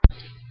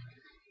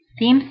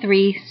Theme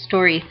 3,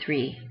 Story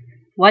 3.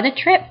 What a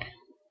Trip!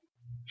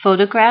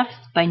 Photographs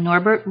by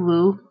Norbert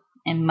Wu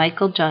and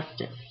Michael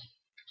Justice.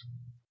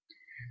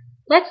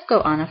 Let's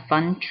go on a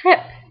fun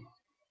trip.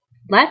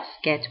 Let's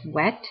get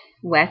wet,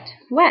 wet,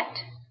 wet.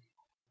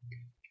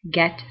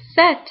 Get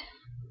set.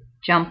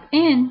 Jump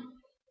in.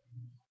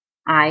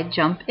 I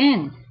jump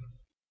in.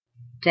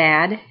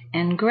 Dad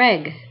and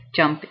Greg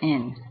jump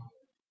in.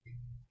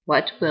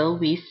 What will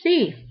we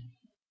see?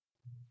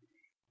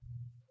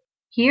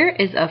 Here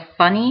is a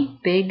funny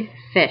big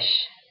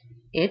fish.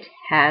 It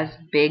has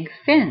big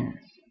fins.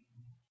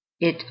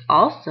 It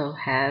also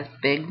has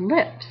big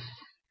lips.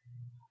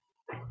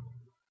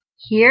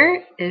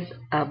 Here is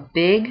a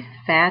big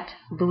fat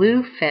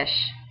blue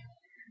fish.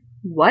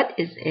 What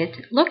is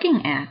it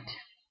looking at?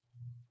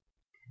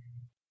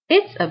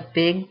 It's a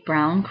big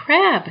brown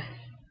crab.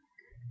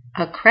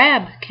 A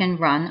crab can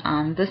run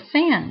on the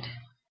sand.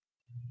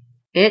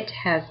 It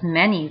has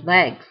many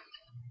legs.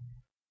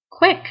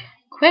 Quick,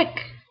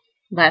 quick,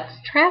 let's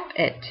trap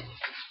it.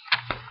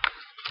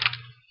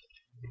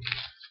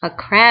 A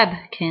crab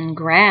can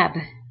grab.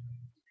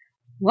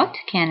 What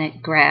can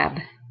it grab?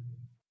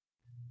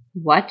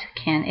 What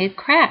can it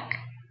crack?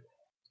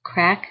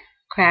 Crack,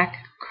 crack,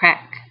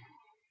 crack.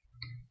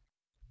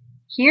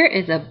 Here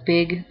is a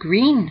big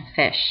green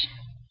fish.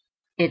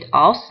 It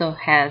also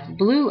has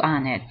blue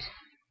on it.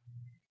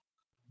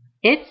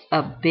 It's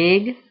a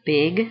big,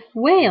 big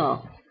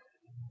whale.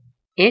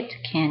 It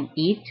can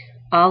eat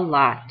a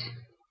lot.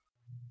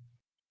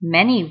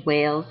 Many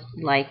whales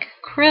like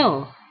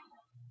krill.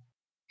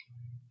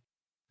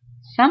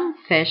 Some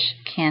fish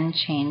can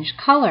change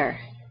color.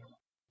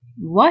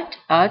 What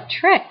a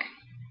trick!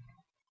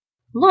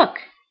 Look,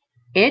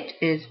 it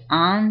is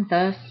on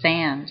the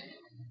sand.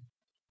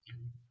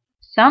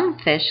 Some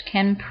fish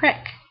can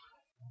prick.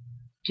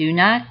 Do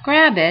not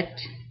grab it.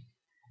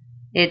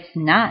 It's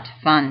not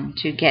fun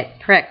to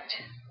get pricked.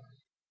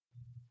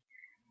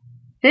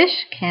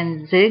 Fish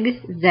can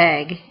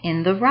zig-zag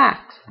in the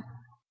rocks.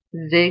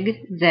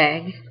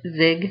 Zig-zag,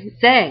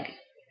 zig-zag.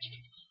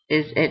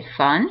 Is it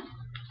fun?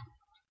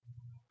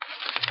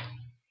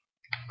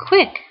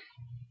 Quick,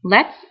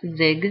 let's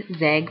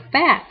zig-zag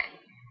back.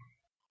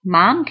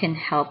 Mom can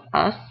help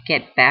us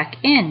get back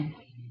in.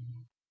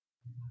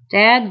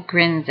 Dad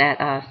grins at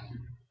us.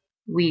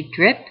 We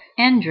drip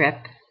and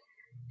drip,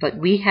 but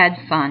we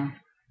had fun.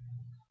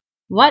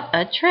 What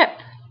a trip!